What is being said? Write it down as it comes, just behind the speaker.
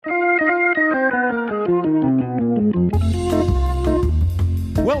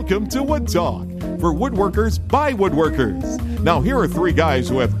Welcome to Wood Talk for woodworkers by woodworkers. Now, here are three guys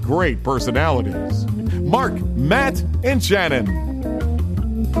who have great personalities: Mark, Matt, and Shannon.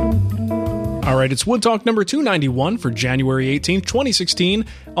 All right, it's Wood Talk number 291 for January 18th, 2016.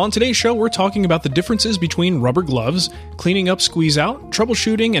 On today's show, we're talking about the differences between rubber gloves, cleaning up squeeze out,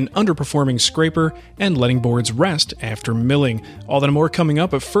 troubleshooting an underperforming scraper, and letting boards rest after milling. All that and more coming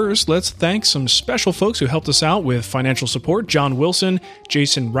up, but first, let's thank some special folks who helped us out with financial support: John Wilson,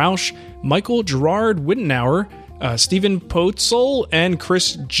 Jason Rausch, Michael Gerard Wittenauer, Stephen Potzel, and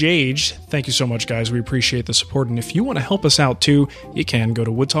Chris Jage. Thank you so much, guys. We appreciate the support. And if you want to help us out too, you can go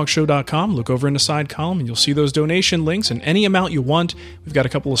to woodtalkshow.com, look over in the side column, and you'll see those donation links, and any amount you want. We've got a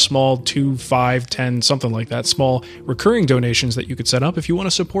couple of small 2, 5, 10, something like that, small recurring donations that you could set up if you want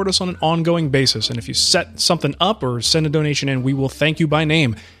to support us on an ongoing basis. And if you set something up or send a donation in, we will thank you by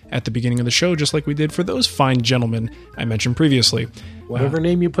name at the beginning of the show, just like we did for those fine gentlemen I mentioned previously. Whatever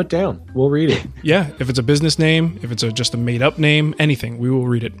name you put down, we'll read it. Yeah, if it's a business name, if it's just a made-up name, anything, we will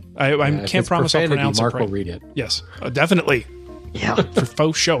read it. I can't promise I'll pronounce Mark it right. will read it. Yes, definitely. Yeah. For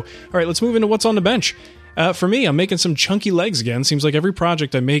faux show. All right, let's move into what's on the bench. For me, I'm making some chunky legs again. Seems like every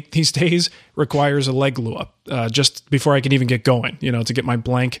project I make these days requires a leg glue up just before I can even get going, to get my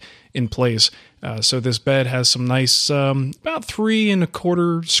blank in place. So this bed has some nice, about 3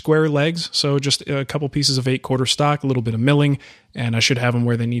 1/4 square legs. So just a couple pieces of 8/4 stock, a little bit of milling, and I should have them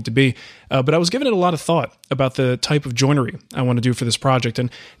where they need to be. But I was giving it a lot of thought about the type of joinery I want to do for this project.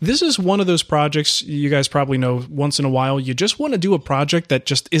 And this is one of those projects you guys probably know once in a while. You just want to do a project that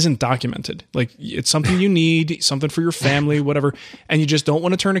just isn't documented. Like it's something you need, something for your family, whatever. And you just don't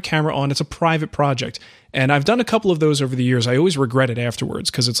want to turn a camera on. It's a private project. And I've done a couple of those over the years. I always regret it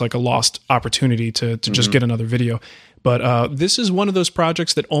afterwards because it's like a lost opportunity to just get another video. But this is one of those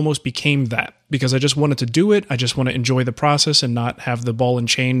projects that almost became that because I just wanted to do it. I just want to enjoy the process and not have the ball and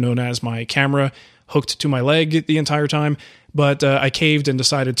chain known as my camera hooked to my leg the entire time. But I caved and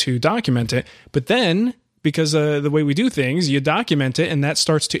decided to document it. But then, because the way we do things, you document it and that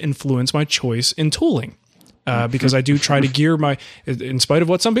starts to influence my choice in tooling. Because I do try to gear in spite of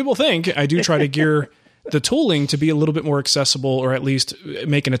what some people think, I do try to gear the tooling to be a little bit more accessible, or at least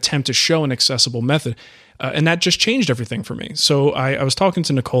make an attempt to show an accessible method. And that just changed everything for me. So I was talking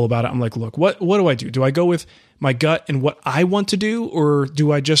to Nicole about it. I'm like, look, what do I do? Do I go with my gut and what I want to do? Or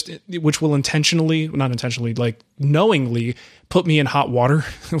do I just, which will not intentionally, like knowingly put me in hot water,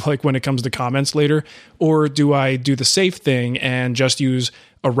 like when it comes to comments later? Or do I do the safe thing and just use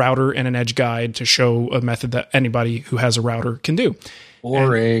a router and an edge guide to show a method that anybody who has a router can do?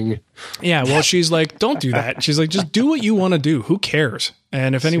 Boring. Yeah, well, she's like, don't do that. She's like, just do what you want to do. Who cares?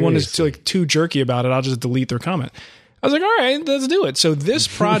 And if anyone is too jerky about it, I'll just delete their comment. I was like, all right, let's do it. So this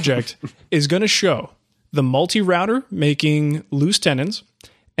project is going to show the multi-router making loose tenons,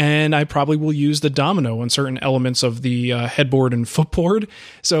 and I probably will use the domino on certain elements of the headboard and footboard.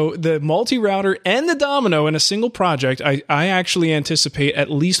 So the multi-router and the domino in a single project, I actually anticipate at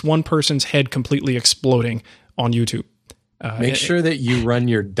least one person's head completely exploding on YouTube. Make sure that you run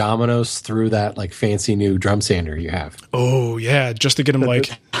your dominoes through that like fancy new drum sander you have. Oh yeah, just to get them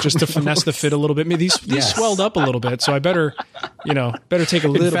just to finesse the fit a little bit. These swelled up a little bit, so I better take a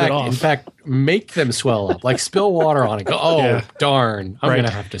little bit off. In fact, make them swell up. Like spill water on it. Go, darn! I'm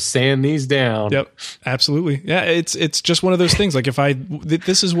gonna have to sand these down. Yep, absolutely. Yeah, it's just one of those things. Like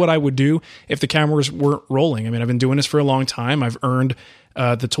this is what I would do if the cameras weren't rolling. I mean, I've been doing this for a long time. I've earned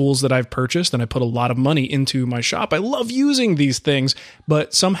the tools that I've purchased, and I put a lot of money into my shop. I love using these things,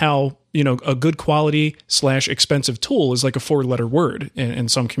 but somehow, a good quality / expensive tool is like a 4-letter word in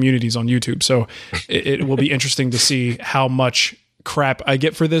some communities on YouTube. So it will be interesting to see how much crap I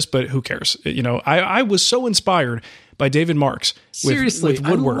get for this, but who cares? I was so inspired by David Marks with Woodworks.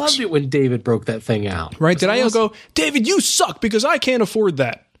 I loved it when David broke that thing out. Right? Did I go, David, you suck because I can't afford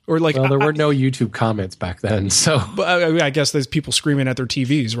that? Or like, well, there were no YouTube comments back then, so. But I guess there's people screaming at their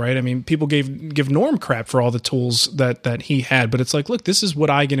TVs, right? I mean, people give Norm crap for all the tools that he had, but it's like, look, this is what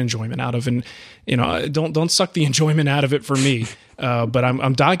I get enjoyment out of, and don't suck the enjoyment out of it for me. But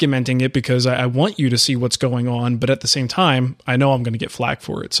I'm documenting it because I want you to see what's going on, but at the same time, I know I'm going to get flack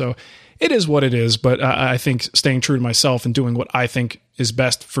for it. So it is what it is. But I think staying true to myself and doing what I think is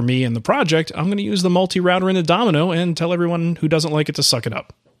best for me and the project, I'm going to use the multi-router and the domino and tell everyone who doesn't like it to suck it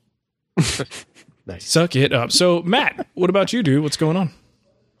up. Nice. Suck it up. So, Matt, what about you, dude? What's going on?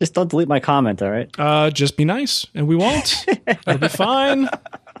 Just don't delete my comment, all right? Just be nice, and we won't. It'll be fine.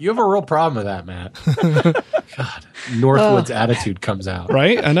 You have a real problem with that, Matt. God, Northwood's attitude comes out.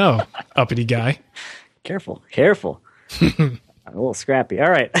 Right? I know. Uppity guy. Careful. A little scrappy. All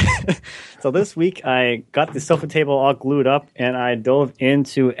right. So this week I got the sofa table all glued up, and I dove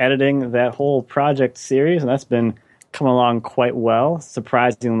into editing that whole project series, and that's been coming along quite well,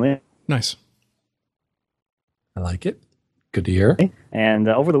 surprisingly. Nice. I like it. Good to hear. And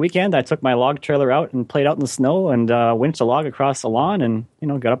over the weekend, I took my log trailer out and played out in the snow and winched a log across the lawn and,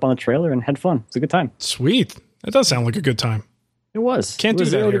 got up on the trailer and had fun. It's a good time. Sweet. That does sound like a good time. It was. Can't do that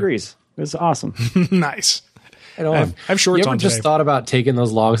 0 degrees. It was awesome. Nice. I have shorts you ever on just today. thought about taking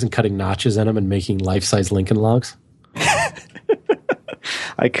those logs and cutting notches in them and making life-size Lincoln logs?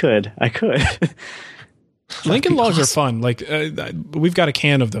 I could. Lincoln logs are fun. Like we've got a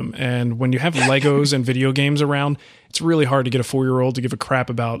can of them, and when you have Legos and video games around, it's really hard to get a 4-year-old to give a crap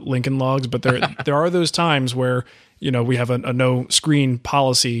about Lincoln logs. But there are those times where we have a no screen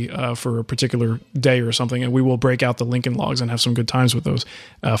policy for a particular day or something, and we will break out the Lincoln logs and have some good times with those.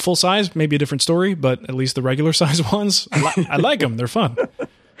 Full size, maybe a different story, but at least the regular size ones, I like them. They're fun.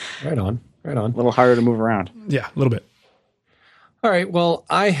 Right on. A little harder to move around. Yeah, a little bit. All right. Well,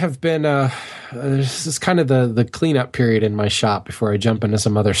 I have been, this is kind of the cleanup period in my shop before I jump into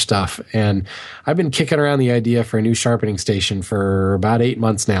some other stuff. And I've been kicking around the idea for a new sharpening station for about 8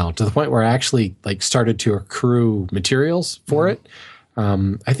 months now, to the point where I actually started to accrue materials for it.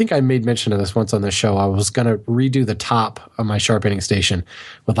 I think I made mention of this once on the show. I was going to redo the top of my sharpening station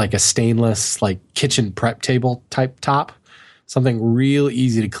with a stainless, kitchen prep table type top. Something real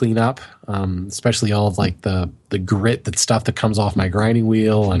easy to clean up, especially all of the grit, that stuff that comes off my grinding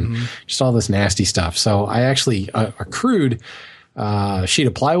wheel and just all this nasty stuff. So I actually accrued a sheet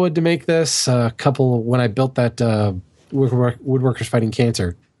of plywood to make this. When I built that Woodworkers Fighting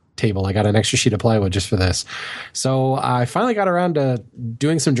Cancer table, I got an extra sheet of plywood just for this. So I finally got around to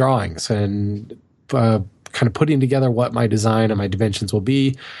doing some drawings and kind of putting together what my design and my dimensions will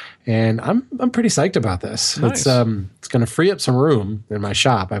be. And I'm pretty psyched about this. Nice. It's going to free up some room in my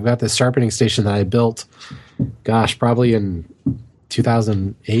shop. I've got this sharpening station that I built, probably in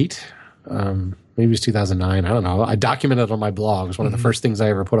 2008. Maybe it was 2009. I don't know. I documented it on my blog. It was one of the first things I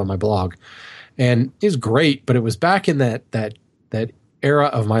ever put on my blog. And it was great, but it was back in that era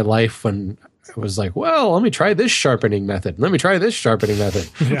of my life when I was like, well, let me try this sharpening method. Let me try this sharpening method.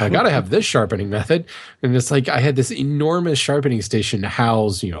 I got to have this sharpening method. And it's I had this enormous sharpening station to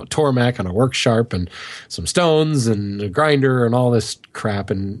house, Tormek and a work sharp and some stones and a grinder and all this crap.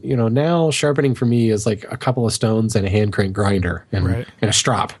 And, now sharpening for me is a couple of stones and a hand crank grinder and a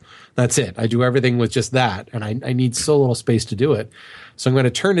strop. That's it. I do everything with just that. And I need so little space to do it. So I'm going to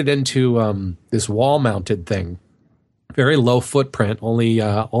turn it into this wall mounted thing. Very low footprint, only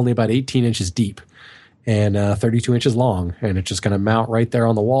about 18 inches deep and 32 inches long. And it's just going to mount right there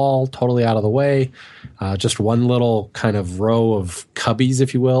on the wall, totally out of the way. Just one little kind of row of cubbies,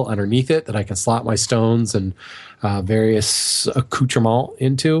 if you will, underneath it that I can slot my stones and various accoutrements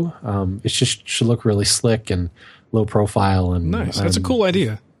into. It just should look really slick and low profile. And nice. That's a cool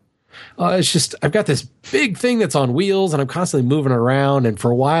idea. It's just, I've got this big thing that's on wheels and I'm constantly moving around. And for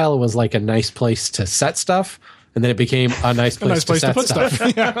a while, it was a nice place to set stuff. And then it became a nice place to put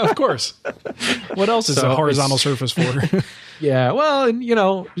stuff. Yeah, of course. What else is a horizontal surface for? Yeah, well,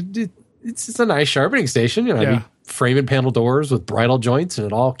 and it's a nice sharpening station. I mean, frame and panel doors with bridle joints, and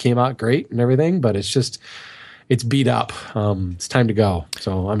it all came out great and everything. But it's beat up. It's time to go.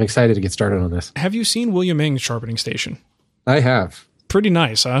 So I'm excited to get started on this. Have you seen William Ing's sharpening station? I have. Pretty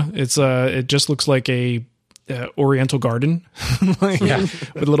nice, huh? It's it just looks like a Oriental garden with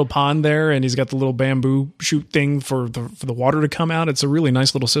a little pond there, and he's got the little bamboo shoot thing for the water to come out. It's a really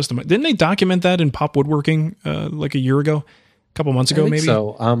nice little system. Didn't they document that in Pop Woodworking a year ago, a couple months ago, maybe?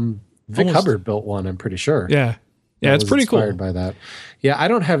 So Vic Hubbard built one, I'm pretty sure. Yeah, it's pretty cool. Inspired by that. Yeah, I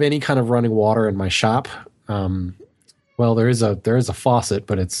don't have any kind of running water in my shop. Well, there is a faucet,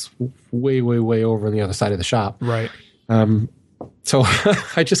 but it's way over on the other side of the shop. Right. So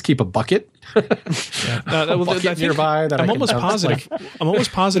I just keep a bucket. Bucket nearby that I'm almost positive. I'm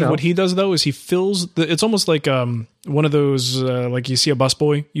almost positive what he does though is he fills it's almost like one of those like you see a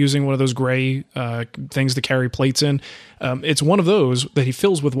busboy using one of those gray things to carry plates in. It's one of those that he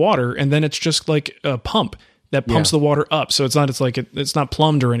fills with water, and then it's just like a pump that pumps the water up. So it's not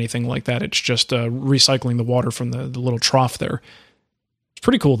plumbed or anything like that. It's just recycling the water from the little trough there. It's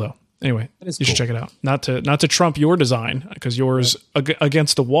pretty cool though. Anyway, you should check it out. Not to trump your design, because yours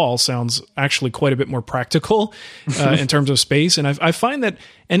against the wall sounds actually quite a bit more practical in terms of space. And I find that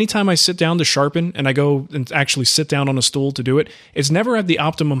anytime I sit down to sharpen and I go and actually sit down on a stool to do it, it's never at the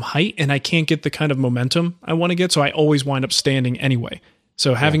optimum height, and I can't get the kind of momentum I want to get. So I always wind up standing anyway.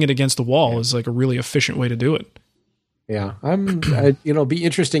 So having it against the wall is like a really efficient way to do it. Yeah, be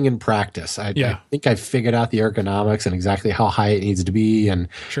interesting in practice. I think I've figured out the ergonomics and exactly how high it needs to be, and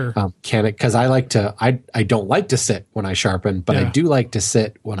Sure. Can it? Because I don't like to sit when I sharpen, but I do like to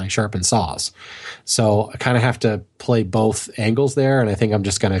sit when I sharpen saws. So I kind of have to play both angles there, and I think I'm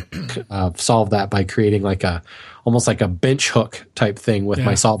just going to solve that by creating almost like a bench hook type thing with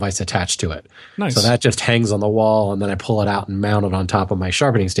my saw vise attached to it. Nice. So that just hangs on the wall, and then I pull it out and mount it on top of my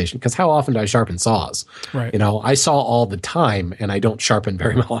sharpening station. Because how often do I sharpen saws? Right. I saw all the time, and I don't sharpen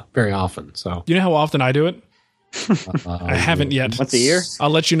very often. So You know how often I do it? I haven't yet. Once a year?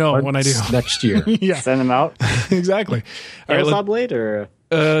 I'll let you know when I do. Next year. Yeah, Send them out. exactly. All right, Aerosol blade or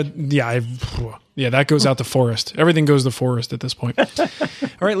that goes out to forest. Everything goes to forest at this point. All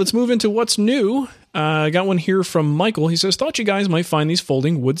right, let's move into what's new. I got one here from Michael. He says, thought you guys might find these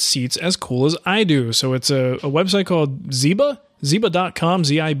folding wood seats as cool as I do. So it's a website called Ziba.com,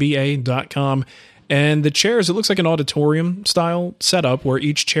 Ziba.com. And the chairs, it looks like an auditorium style setup where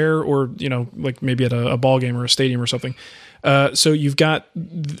each chair, or, like maybe at a ball game or a stadium or something. So you've got,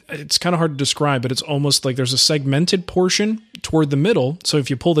 it's kind of hard to describe, but it's almost like there's a segmented portion toward the middle. So if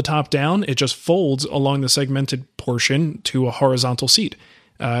you pull the top down, it just folds along the segmented portion to a horizontal seat.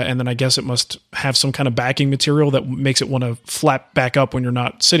 And then I guess it must have some kind of backing material that makes it want to flap back up when you're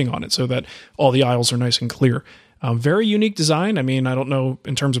not sitting on it so that all the aisles are nice and clear. Very unique design. I mean, I don't know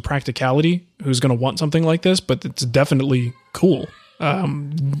in terms of practicality who's going to want something like this, but it's definitely cool.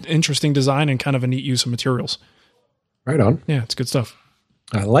 Interesting design and kind of a neat use of materials. Right on. Yeah, it's good stuff.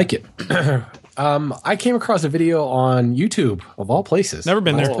 I like it. I came across a video on YouTube, of all places. Never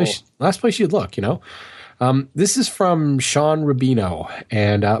been there. Last place you'd look, This is from Sean Rubino.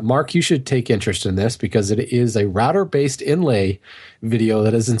 And Mark, you should take interest in this because it is a router-based inlay video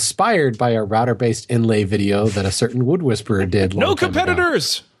that is inspired by a router-based inlay video that a certain wood whisperer did. No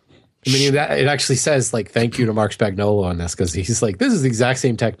competitors! I mean, it actually says, thank you to Mark Spagnuolo on this, because he's like, this is the exact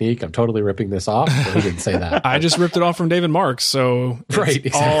same technique. I'm totally ripping this off. But he didn't say that. I just ripped it off from David Marks, so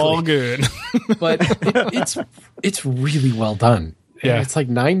it's all good. But it's really well done. Yeah. It's like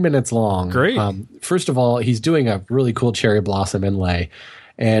 9 minutes long. Great. First of all, he's doing a really cool cherry blossom inlay.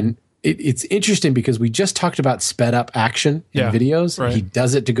 And it's interesting because we just talked about sped up action in videos. Right. He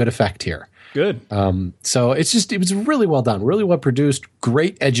does it to good effect here. Good. So it was really well done, really well produced,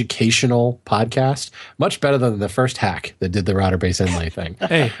 great educational podcast, much better than the first hack that did the router base inlay thing.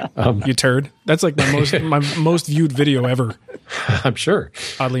 Hey, you turd. That's like my most viewed video ever. I'm sure.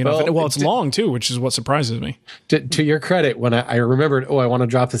 Oddly enough. Well, it's long too, which is what surprises me. To your credit, when I remembered, I want to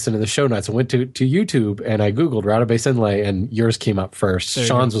drop this into the show notes, I went to YouTube and I Googled router base inlay and yours came up first.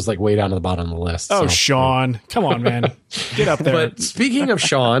 Sean's was like way down to the bottom of the list. Oh, so. Sean. Come on, man. Get up there. But speaking of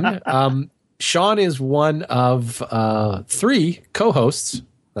Sean, Sean is one of 3 co-hosts.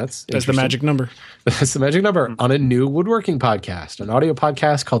 That's the magic number. That's the magic number on a new woodworking podcast, an audio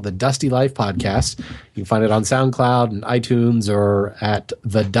podcast called the Dusty Life Podcast. You can find it on SoundCloud and iTunes or at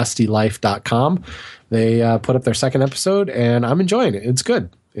thedustylife.com. They put up their second episode, and I'm enjoying it. It's good.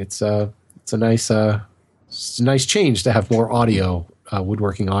 It's a nice change to have more audio,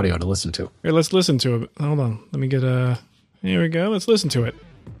 woodworking audio to listen to. Here, let's listen to it. Hold on. Let me get here we go. Let's listen to it.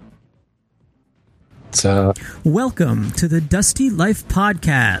 Welcome to the Dusty Life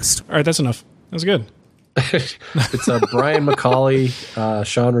Podcast. All right, that's enough. That's good. It's Brian McCauley,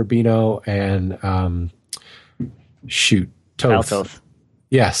 Sean Rubino, and Toth.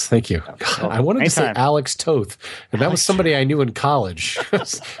 Yes, thank you. God, I wanted to say Alex Toth, and that was somebody I knew in college.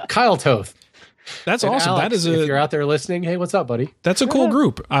 Kyle Toth. That's and awesome. Alex, that is if you're out there listening, hey, what's up, buddy? That's a cool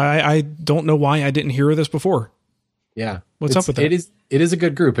group. I don't know why I didn't hear this before. Yeah. What's up with that? It is a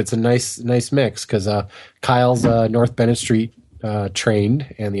good group. It's a nice mix because Kyle's North Bennett Street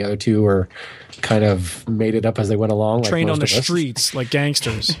trained, and the other 2 are kind of made it up as they went along. Trained like on the streets like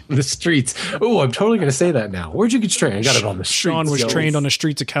gangsters. The streets. Oh, I'm totally going to say that now. Where'd you get trained? I got it on the streets. Sean was trained on the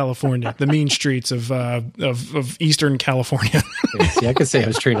streets of California, the mean streets of Eastern California. See, I could say I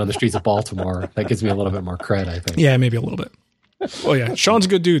was trained on the streets of Baltimore. That gives me a little bit more cred, I think. Yeah, maybe a little bit. Well, yeah, Sean's a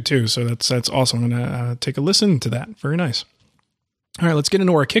good dude too, so that's awesome. I'm gonna take a listen to that. Very nice. All right, let's get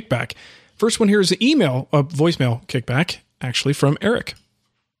into our kickback. First one here is an voicemail kickback, actually from Eric.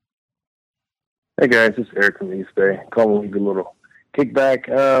 Hey guys, this is Eric from East Bay. Calling with a little kickback.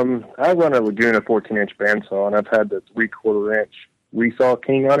 I run a Laguna 14-inch bandsaw, and I've had the 3/4-inch Resaw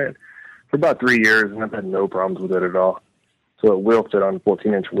King on it for about 3 years, and I've had no problems with it at all. So it will fit on a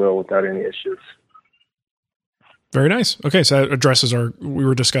 14-inch wheel without any issues. Very nice. Okay, so that addresses we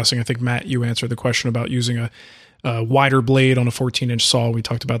were discussing, I think, Matt, you answered the question about using a wider blade on a 14-inch saw. We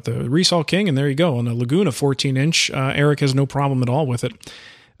talked about the Resaw King, and there you go. On a Laguna 14-inch, Eric has no problem at all with it.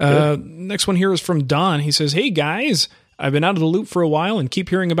 Next one here is from Don. He says, "Hey guys, I've been out of the loop for a while and keep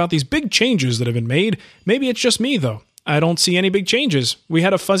hearing about these big changes that have been made. Maybe it's just me though. I don't see any big changes. We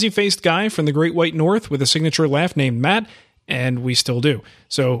had a fuzzy-faced guy from the Great White North with a signature laugh named Matt, and we still do.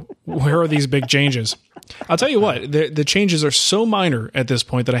 So where are these big changes?" I'll tell you what, the changes are so minor at this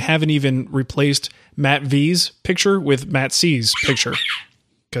point that I haven't even replaced Matt V's picture with Matt C's picture.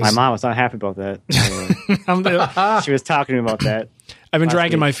 My mom was not happy about that. She was talking to me about that. I've been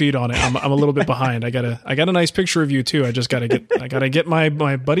dragging my feet on it. I'm a little bit behind. I got a nice picture of you too. I gotta get my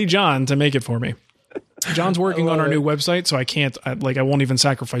buddy John to make it for me. John's working on our new website, so I won't even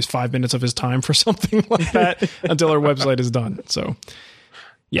sacrifice 5 minutes of his time for something like that until our website is done. So,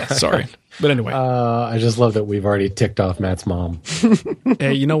 yeah, sorry. But anyway. I just love that we've already ticked off Matt's mom.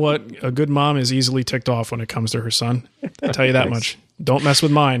 Hey, you know what? A good mom is easily ticked off when it comes to her son. I'll tell you that much. Don't mess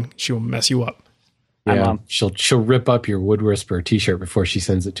with mine. She will mess you up. Yeah, she'll rip up your Wood Whisperer t-shirt before she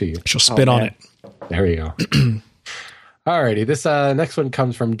sends it to you. She'll spit on it. There you go. Alrighty, this next one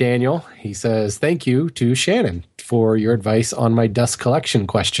comes from Daniel. He says, "Thank you to Shannon for your advice on my dust collection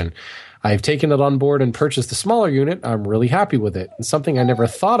question. I've taken it on board and purchased a smaller unit. I'm really happy with it. And something I never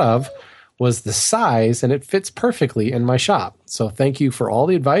thought of was the size, and it fits perfectly in my shop. So thank you for all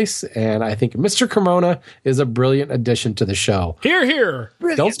the advice, and I think Mr. Cremona is a brilliant addition to the show." Hear, hear.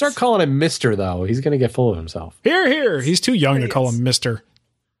 Brilliant. Don't start calling him Mr., though. He's going to get full of himself. Hear, hear. He's too young to call him Mr.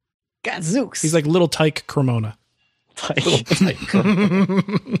 Gadzooks. He's like little Tyke Cremona. That'd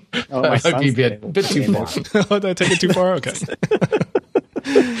be a bit too far. Did I take it too far? Okay.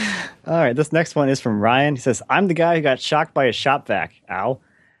 All right, this next one is from Ryan. He says, "I'm the guy who got shocked by a shop vac. Ow.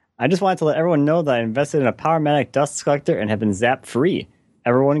 I just wanted to let everyone know that I invested in a Powermatic dust collector and have been zap free.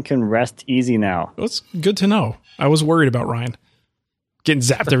 Everyone can rest easy now." Well, it's good to know. I was worried about Ryan getting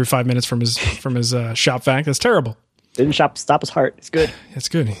zapped every 5 minutes from his shop vac. That's terrible. Didn't stop his heart. It's good. It's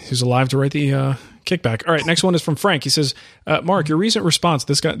good. He's alive to write the kickback. All right, next one is from Frank. He says, "Mark, your recent response."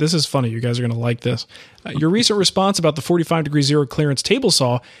 This is funny. You guys are going to like this. Your recent response about the 45-degree zero clearance table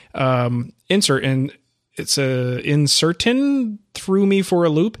saw insert, and it's a insertin threw me for a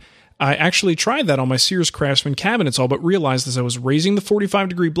loop. I actually tried that on my Sears Craftsman cabinet saw, but realized as I was raising the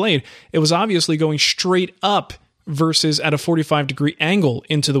 45-degree blade, it was obviously going straight up versus at a 45-degree angle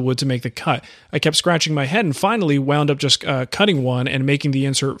into the wood to make the cut. I kept scratching my head and finally wound up just cutting one and making the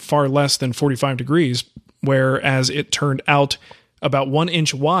insert far less than 45 degrees, whereas it turned out about 1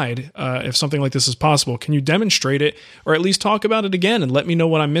 inch wide. If something like this is possible, can you demonstrate it or at least talk about it again and let me know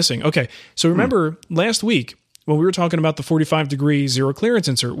what I'm missing? Okay, so remember last week when we were talking about the 45-degree zero clearance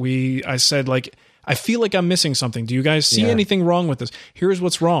insert, I said, like, I feel like I'm missing something. Do you guys see anything wrong with this? Here's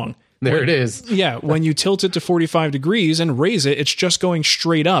what's wrong. There it is. Yeah, when you tilt it to 45 degrees and raise it, it's just going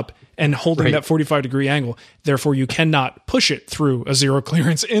straight up and holding that 45-degree angle. Therefore, you cannot push it through a zero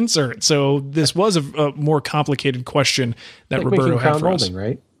clearance insert. So this was a more complicated question that Roberto had for us.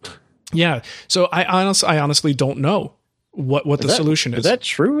 Right? Yeah. So I honestly don't know what the solution is. Is that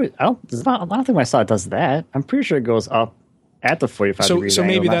true? I don't think my saw does that. I'm pretty sure it goes up at the 45 degrees. So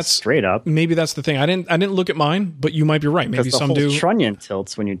maybe that's straight up. Maybe that's the thing. I didn't look at mine, but you might be right. Maybe some do. The whole trunnion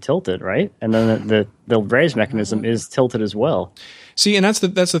tilts when you tilt it, right? And then the raise mechanism is tilted as well. See, and that's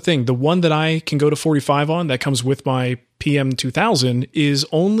the thing. The one that I can go to 45 on that comes with my PM 2000 is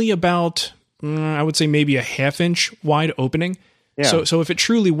only about, I would say maybe a half-inch wide opening. Yeah. So if it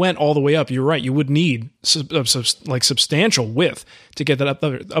truly went all the way up, you're right. You would need substantial width to get that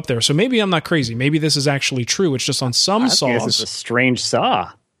up there. So maybe I'm not crazy. Maybe this is actually true. It's just on some saws. It's a strange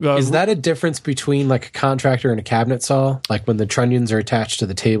saw. Is that a difference between like a contractor and a cabinet saw? Like when the trunnions are attached to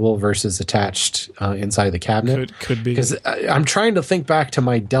the table versus attached inside the cabinet? Could be. Because I'm trying to think back to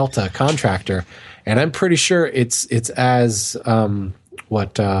my Delta contractor, and I'm pretty sure it's as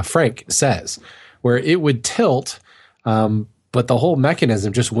what Frank says, where it would tilt. But the whole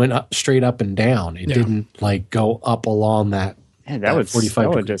mechanism just went up, straight up and down. It didn't like go up along that. Yeah, that would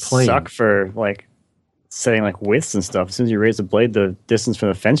 45 just plane. Suck for like setting like widths and stuff. As soon as you raise the blade, the distance from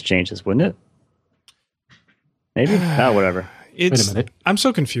the fence changes, wouldn't it? Maybe. Whatever. Wait a minute. I'm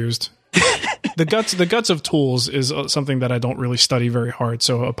so confused. The guts of tools is something that I don't really study very hard,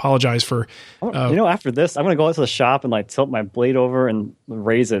 so apologize for. After this, I'm gonna go out to the shop and like tilt my blade over and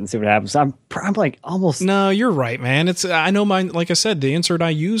raise it and see what happens. I'm like almost. No, you're right, man. I know mine. Like I said, the insert I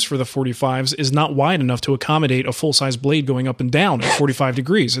use for the 45s is not wide enough to accommodate a full size blade going up and down at 45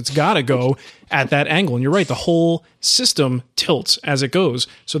 degrees. It's got to go at that angle, and you're right. The whole system tilts as it goes,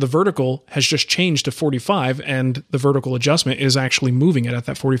 so the vertical has just changed to 45, and the vertical adjustment is actually moving it at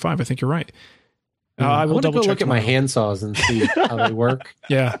that 45. I think you're right. I will double check. Look at my hand saws and see how they work.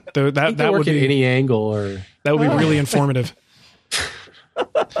 Yeah, that would be at any angle, or that would be really informative. All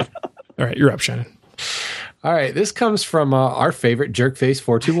right, you're up, Shannon. All right, this comes from our favorite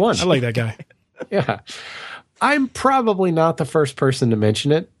Jerkface421. I like that guy. Yeah. I'm probably not the first person to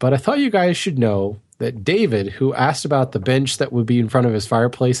mention it, but I thought you guys should know that David, who asked about the bench that would be in front of his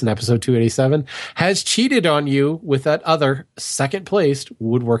fireplace in episode 287, has cheated on you with that other second-placed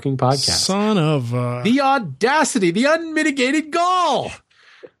woodworking podcast. Son of the audacity, the unmitigated gall.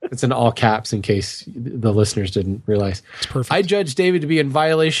 It's in all caps in case the listeners didn't realize. It's perfect. I judge David to be in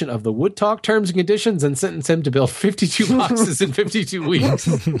violation of the Wood Talk terms and conditions and sentence him to build 52 boxes in 52 weeks.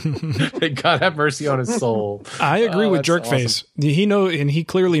 May God have mercy on his soul. I agree with Jerkface. Awesome. He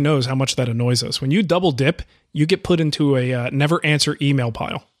clearly knows how much that annoys us. When you double dip, you get put into a never answer email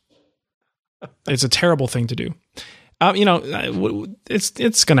pile. It's a terrible thing to do.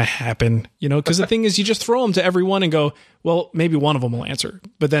 It's going to happen, because the thing is you just throw them to everyone and go, well, maybe one of them will answer.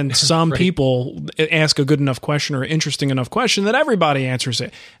 But then some right. people ask a good enough question or interesting enough question that everybody answers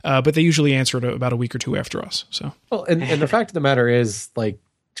it. But they usually answer it about a week or two after us. So, well, and the fact of the matter is, like,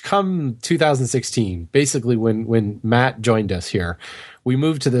 come 2016, basically when Matt joined us here, we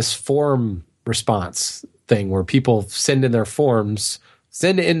moved to this form response thing where people send in their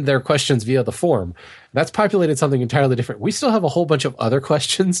questions via the form. That's populated something entirely different. We still have a whole bunch of other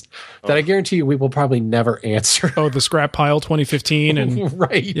questions that I guarantee you we will probably never answer. Oh, the scrap pile 2015 and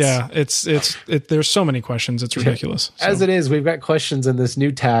right. Yeah, there's so many questions. It's ridiculous. As So. it is, we've got questions in this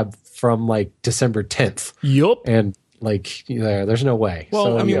new tab from like December 10th. Yup. And like, there's no way. Well,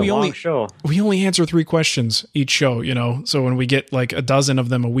 so, I mean, we only answer 3 questions each show, So when we get like a dozen of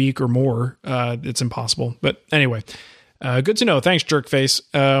them a week or more, it's impossible. But anyway, good to know. Thanks, Jerkface.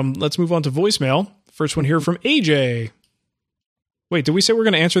 Let's move on to voicemail. First one here from AJ. Wait, did we say we're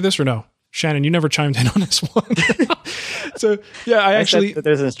going to answer this or no? Shannon, you never chimed in on this one. So, yeah, I actually...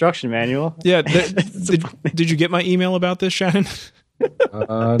 There's an instruction manual. Yeah. Did you get my email about this, Shannon?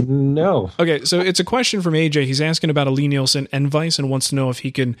 No. Okay, so it's a question from AJ. He's asking about a Lie-Nielsen end vise and wants to know if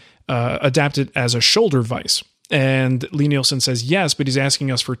he can adapt it as a shoulder vise. And Lie-Nielsen says yes, but he's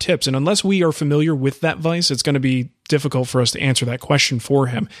asking us for tips. And unless we are familiar with that vise, it's going to be difficult for us to answer that question for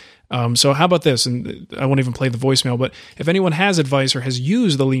him. So how about this? And I won't even play the voicemail, but if anyone has advice or has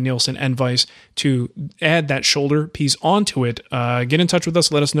used the Lie-Nielsen end vise to add that shoulder piece onto it, get in touch with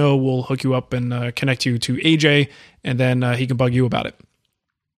us. Let us know. We'll hook you up and connect you to AJ, and then he can bug you about it.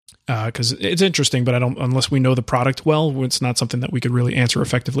 Because it's interesting, but unless we know the product well, it's not something that we could really answer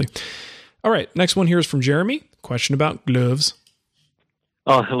effectively. All right, next one here is from Jeremy. Question about gloves.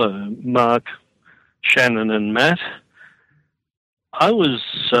 Oh, hello, Mark, Shannon, and Matt. I was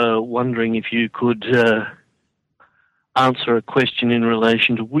wondering if you could answer a question in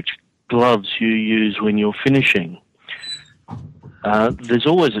relation to which gloves you use when you're finishing. There's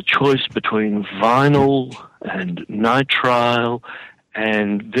always a choice between vinyl and nitrile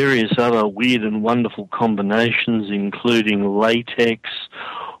and various other weird and wonderful combinations, including latex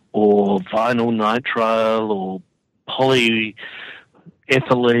or vinyl nitrile or polyethylene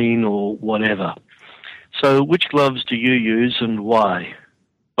or whatever. So which gloves do you use and why?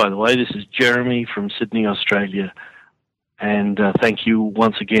 By the way, this is Jeremy from Sydney, Australia, and thank you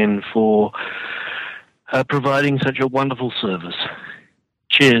once again for providing such a wonderful service.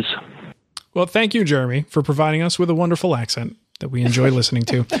 Cheers. Well, thank you, Jeremy, for providing us with a wonderful accent that we enjoy listening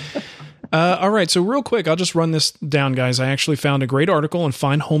to. All right, so real quick, I'll just run this down, guys. I actually found a great article on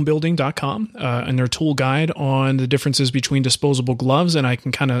finehomebuilding.com and their tool guide on the differences between disposable gloves, and I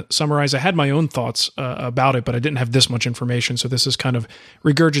can kind of summarize. I had my own thoughts about it, but I didn't have this much information, so this is kind of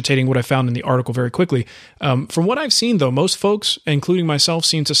regurgitating what I found in the article very quickly. From what I've seen, though, most folks, including myself,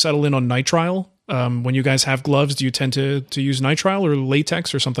 seem to settle in on nitrile. When you guys have gloves, do you tend to use nitrile or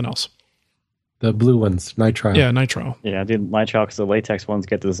latex or something else? The blue ones, nitrile. Yeah, nitrile. Yeah, I do nitrile because the latex ones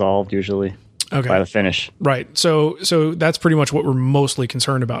get dissolved usually by the finish. Right. So that's pretty much what we're mostly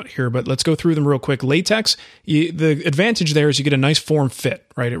concerned about here. But let's go through them real quick. Latex, the advantage there is you get a nice form fit,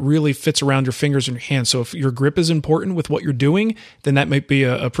 right? It really fits around your fingers and your hands. So if your grip is important with what you're doing, then that might be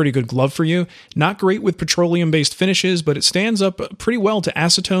a pretty good glove for you. Not great with petroleum-based finishes, but it stands up pretty well to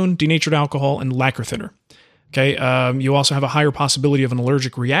acetone, denatured alcohol, and lacquer thinner. Okay. You also have a higher possibility of an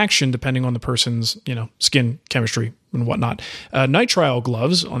allergic reaction depending on the person's, skin chemistry and whatnot. Nitrile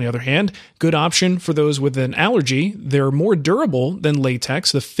gloves, on the other hand, good option for those with an allergy. They're more durable than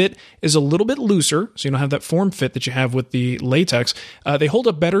latex. The fit is a little bit looser, so you don't have that form fit that you have with the latex. They hold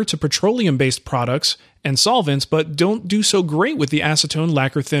up better to petroleum-based products and solvents, but don't do so great with the acetone,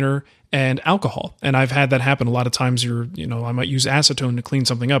 lacquer thinner, and alcohol. And I've had that happen a lot of times. I might use acetone to clean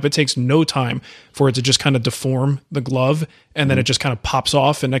something up. It takes no time for it to just kind of deform the glove, and then it just kind of pops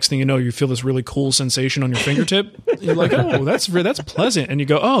off. And next thing you know, you feel this really cool sensation on your fingertip. You're like, oh, that's pleasant. And you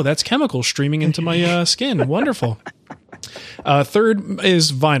go, oh, that's chemical streaming into my skin. Wonderful. Third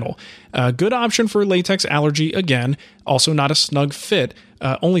is vinyl. Good option for latex allergy. Again, also not a snug fit.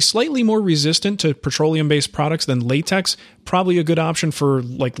 Only slightly more resistant to petroleum-based products than latex. Probably a good option for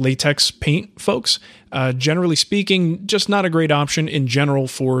like latex paint folks. Generally speaking, just not a great option in general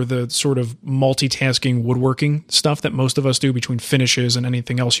for the sort of multitasking woodworking stuff that most of us do between finishes and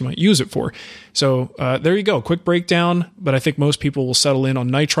anything else you might use it for. So there you go. Quick breakdown, but I think most people will settle in on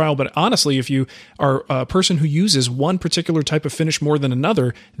nitrile. But honestly, if you are a person who uses one particular type of finish more than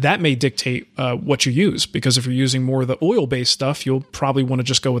another, that may dictate what you use. Because if you're using more of the oil-based stuff, you'll probably want to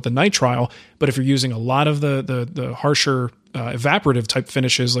just go with the nitrile. But if you're using a lot of the harsher evaporative type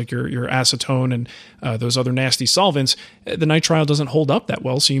finishes like your acetone and those other nasty solvents, the nitrile doesn't hold up that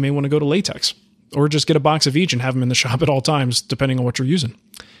well, so you may want to go to latex. Or just get a box of each and have them in the shop at all times, depending on what you're using.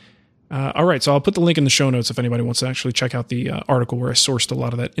 All right, so I'll put the link in the show notes if anybody wants to actually check out the article where I sourced a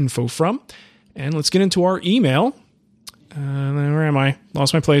lot of that info from. And let's get into our email. Where am I?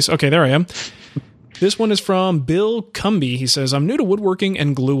 Lost my place. Okay, there I am. This one is from Bill Cumby. He says, I'm new to woodworking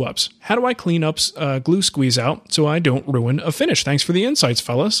and glue ups. How do I clean up glue squeeze out so I don't ruin a finish? Thanks for the insights,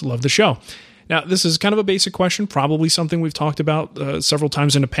 fellas. Love the show. Now, this is kind of a basic question, probably something we've talked about several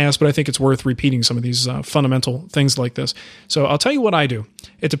times in the past, but I think it's worth repeating some of these fundamental things like this. So I'll tell you what I do.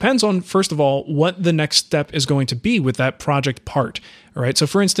 It depends on, first of all, what the next step is going to be with that project part. All right. So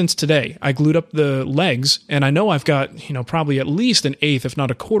for instance, today I glued up the legs, and I know I've got, probably at least an eighth, if not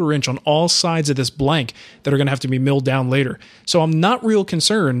a quarter inch on all sides of this blank that are going to have to be milled down later. So I'm not real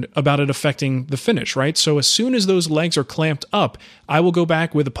concerned about it affecting the finish, right? So as soon as those legs are clamped up, I will go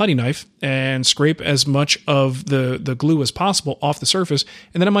back with a putty knife and scrape as much of the glue as possible off the surface.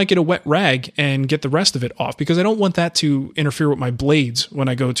 And then I might get a wet rag and get the rest of it off, because I don't want that to interfere with my blades when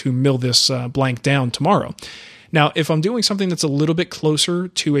I go to mill this blank down tomorrow. Now, if I'm doing something that's a little bit closer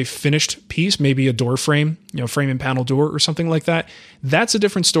to a finished piece, maybe a door frame, frame and panel door or something like that, that's a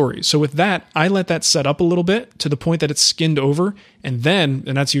different story. So with that, I let that set up a little bit to the point that it's skinned over. And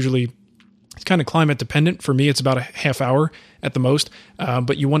that's usually, it's kind of climate dependent. For me, it's about a half hour at the most.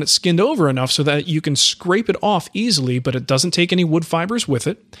 But you want it skinned over enough so that you can scrape it off easily, but it doesn't take any wood fibers with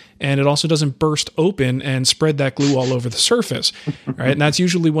it. And it also doesn't burst open and spread that glue all over the surface. All right. And that's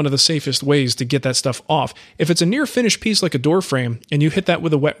usually one of the safest ways to get that stuff off. If it's a near finished piece like a door frame and you hit that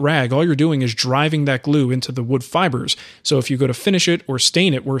with a wet rag, all you're doing is driving that glue into the wood fibers. So if you go to finish it or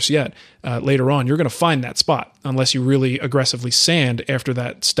stain it, worse yet, later on, you're going to find that spot unless you really aggressively sand after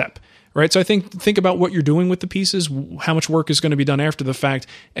that step. Right. So I think about what you're doing with the pieces, how much work is going to be done after the fact,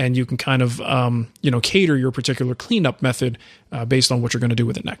 and you can kind of, cater your particular cleanup method based on what you're going to do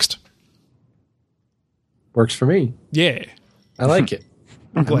with it next. Works for me. Yeah. I like it.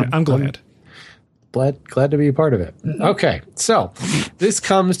 I'm glad. Glad to be a part of it. Okay. So this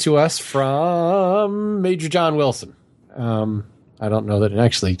comes to us from Major John Wilson. I don't know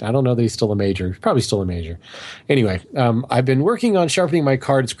that he's still a major. He's probably still a major. Anyway, I've been working on sharpening my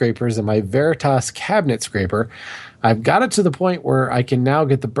card scrapers and my Veritas cabinet scraper. I've got it to the point where I can now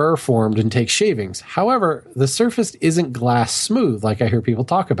get the burr formed and take shavings. However, the surface isn't glass smooth like I hear people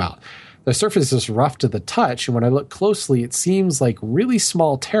talk about. The surface is rough to the touch, and when I look closely, it seems like really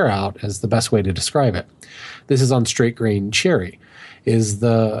small tear out is the best way to describe it. This is on straight grain cherry. Is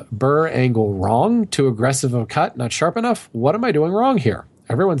the burr angle wrong? Too aggressive of a cut? Not sharp enough? What am I doing wrong here?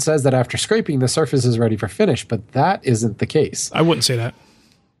 Everyone says that after scraping, the surface is ready for finish, but that isn't the case. I wouldn't say that.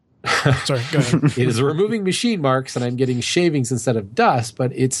 Sorry, go ahead. It is removing machine marks, and I'm getting shavings instead of dust,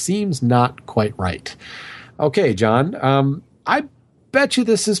 but it seems not quite right. Okay, John, I bet you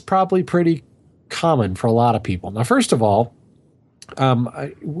this is probably pretty common for a lot of people. Now, first of all,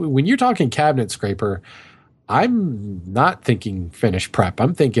 when you're talking cabinet scraper, I'm not thinking finish prep.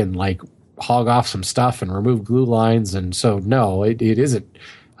 I'm thinking like hog off some stuff and remove glue lines. And so, no, it isn't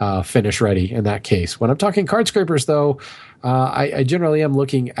finish ready in that case. When I'm talking card scrapers, though, I generally am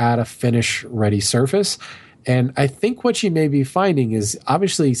looking at a finish ready surface. And I think what you may be finding is,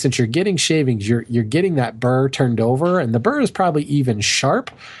 obviously, since you're getting shavings, you're getting that burr turned over, and the burr is probably even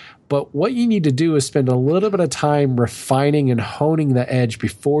sharp. But what you need to do is spend a little bit of time refining and honing the edge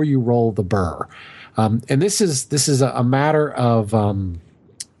before you roll the burr. And this is a matter of,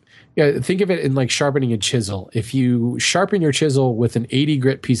 Yeah, think of it in like sharpening a chisel. If you sharpen your chisel with an 80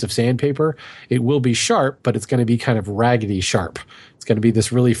 grit piece of sandpaper, it will be sharp, but it's going to be kind of raggedy sharp. It's going to be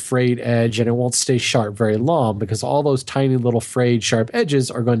this really frayed edge, and it won't stay sharp very long because all those tiny little frayed sharp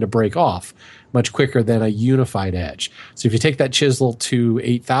edges are going to break off much quicker than a unified edge. So if you take that chisel to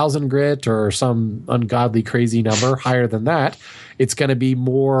 8,000 grit or some ungodly crazy number higher than that, it's going to be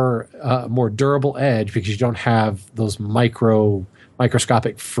more durable edge because you don't have those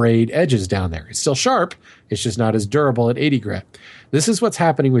microscopic frayed edges down there. It's still sharp. It's just not as durable at 80 grit. This is what's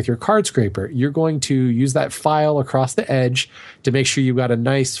happening with your card scraper. You're going to use that file across the edge to make sure you've got a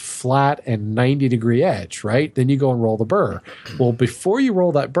nice flat and 90-degree edge, right? Then you go and roll the burr. Well, before you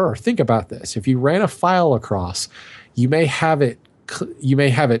roll that burr, think about this. If you ran a file across, you may have it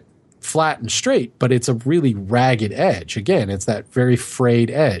flat and straight, but it's a really ragged edge. Again, it's that very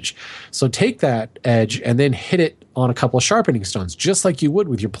frayed edge. So take that edge and then hit it on a couple of sharpening stones, just like you would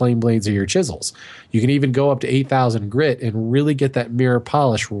with your plane blades or your chisels. You can even go up to 8,000 grit and really get that mirror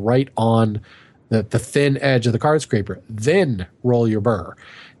polish right on the thin edge of the card scraper. Then roll your burr.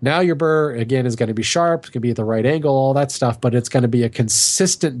 Now your burr, again, is going to be sharp. It's going to be at the right angle, all that stuff, but it's going to be a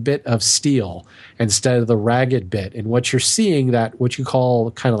consistent bit of steel instead of the ragged bit. And what you're seeing, that what you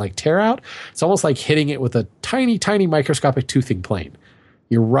call kind of like tear out, it's almost like hitting it with a tiny, tiny microscopic toothing plane.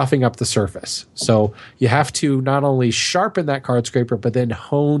 You're roughing up the surface. So you have to not only sharpen that card scraper, but then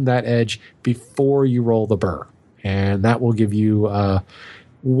hone that edge before you roll the burr. And that will give you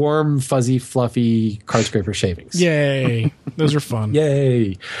warm, fuzzy, fluffy card scraper shavings. Yay. Those are fun.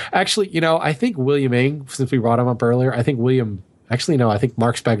 Yay. Actually, I think William Ng, since we brought him up earlier, I think Mark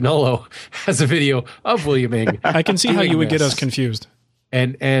Spagnolo has a video of William Ng. I can see how you would get us confused.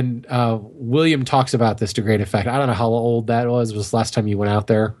 And William talks about this to great effect. I don't know how old that was. It was the last time you went out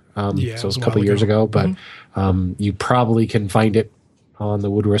there. So it was a couple years ago. But you probably can find it on the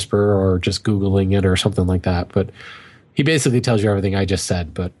Wood Whisperer or just Googling it or something like that. But he basically tells you everything I just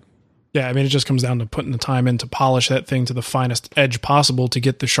said. But yeah, I mean, it just comes down to putting the time in to polish that thing to the finest edge possible to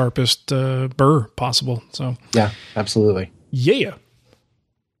get the sharpest burr possible. So yeah, absolutely. Yeah.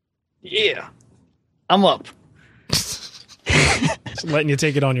 I'm up. Just letting you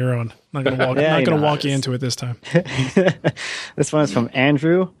take it on your own. Not gonna walk you into it this time. This one is from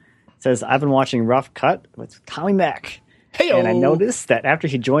Andrew. It says, I've been watching Rough Cut with Tommy Mac. Hey-o. And I noticed that after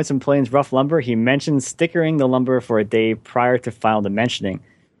he joined some Plains Rough Lumber, he mentioned stickering the lumber for a day prior to final dimensioning.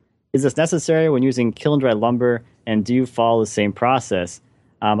 Is this necessary when using kiln dry lumber, and do you follow the same process?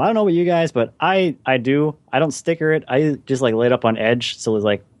 I don't know about you guys, but I do. I don't sticker it. I just lay it up on edge, so there's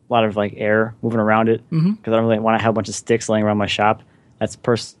a lot of air moving around it, because I don't really want to have a bunch of sticks laying around my shop. That's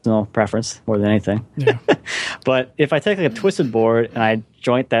personal preference more than anything. Yeah. But if I take a twisted board and I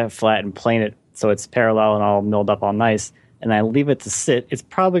joint that flat and plane it so it's parallel and all milled up all nice, and I leave it to sit, it's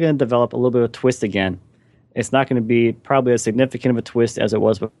probably going to develop a little bit of a twist again. It's not going to be probably as significant of a twist as it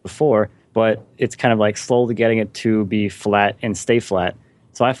was before, but it's kind of slowly getting it to be flat and stay flat.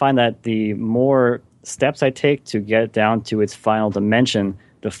 So I find that the more steps I take to get it down to its final dimension,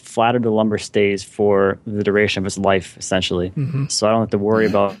 the flatter the lumber stays for the duration of its life, essentially. Mm-hmm. So I don't have to worry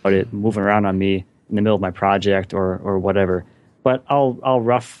about it moving around on me in the middle of my project or whatever. But I'll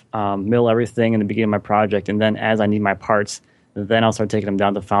rough mill everything in the beginning of my project, and then as I need my parts, then I'll start taking them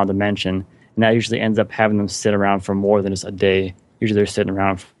down to final dimension. And that usually ends up having them sit around for more than just a day. Usually they're sitting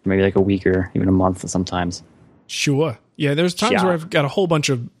around for maybe a week or even a month sometimes. Sure. Yeah, there's times where I've got a whole bunch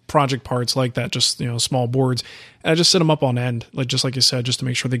of project parts like that, just small boards, and I just set them up on end, just like you said, just to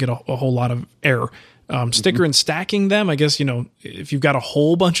make sure they get a whole lot of air. Sticker and stacking them, I guess, if you've got a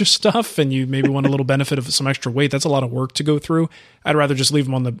whole bunch of stuff and you maybe want a little benefit of some extra weight, that's a lot of work to go through. I'd rather just leave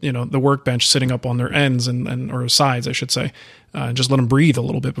them on the workbench sitting up on their ends or sides, I should say, and just let them breathe a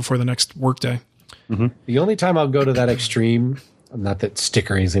little bit before the next work day. Mm-hmm. The only time I'll go to that extreme, not that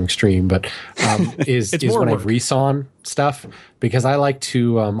stickering is extreme, but is when I've resawn stuff, because I like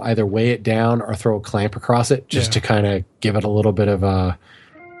to either weigh it down or throw a clamp across it just to kind of give it a little bit of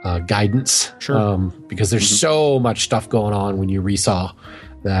guidance. Sure. Because there's so much stuff going on when you resaw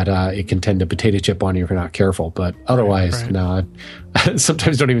that it can tend to potato chip on you if you're not careful. But otherwise, no, I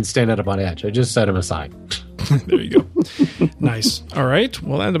sometimes don't even stand up on edge. I just set them aside. There you go. Nice. All right.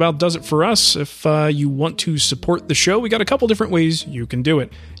 Well, that about does it for us. If you want to support the show, we got a couple different ways you can do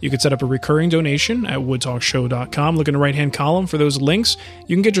it. You can set up a recurring donation at woodtalkshow.com. Look in the right-hand column for those links.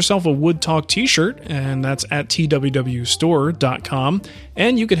 You can get yourself a Wood Talk t-shirt, and that's at twwstore.com.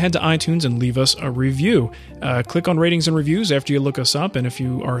 And you can head to iTunes and leave us a review. Click on ratings and reviews after you look us up, and if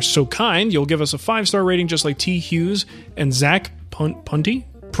you are so kind, you'll give us a 5-star rating just like T. Hughes and Zach Prunty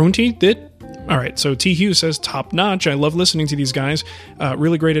did. All right, so T. Hughes says, top notch. I love listening to these guys.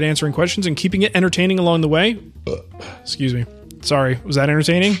 Really great at answering questions and keeping it entertaining along the way. Excuse me. Sorry, was that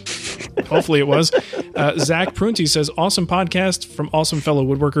entertaining? Hopefully it was. Zach Prunty says, awesome podcast from awesome fellow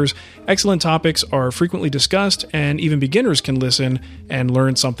woodworkers. Excellent topics are frequently discussed, and even beginners can listen and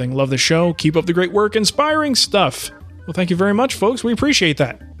learn something. Love the show. Keep up the great work. Inspiring stuff. Well, thank you very much, folks. We appreciate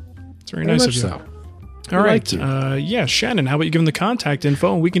that. It's very nice of you. So. All right. Shannon, how about you give them the contact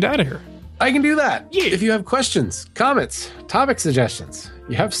info and we can get out of here? I can do that. Yeah. If you have questions, comments, topic suggestions,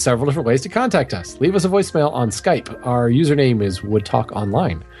 you have several different ways to contact us. Leave us a voicemail on Skype. Our username is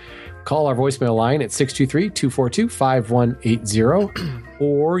WoodTalkOnline. Call our voicemail line at 623-242-5180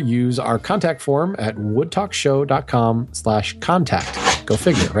 or use our contact form at woodtalkshow.com/contact. Go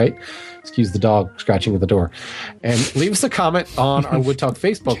figure, right? Excuse the dog scratching at the door. And leave us a comment on our Wood Talk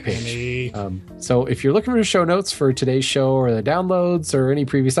Facebook page. So if you're looking for show notes for today's show or the downloads or any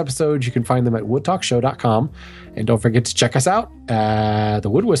previous episodes, you can find them at woodtalkshow.com. And don't forget to check us out at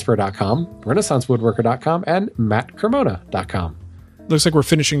thewoodwhisperer.com, renaissancewoodworker.com, and mattcremona.com. Looks like we're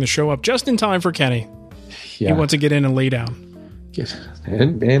finishing the show up just in time for Kenny. Yeah. He wants to get in and lay down.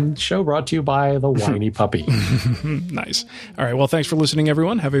 And show brought to you by the whiny puppy. Nice. All right. Well, thanks for listening,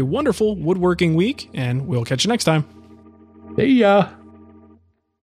 everyone. Have a wonderful woodworking week, and we'll catch you next time. See ya.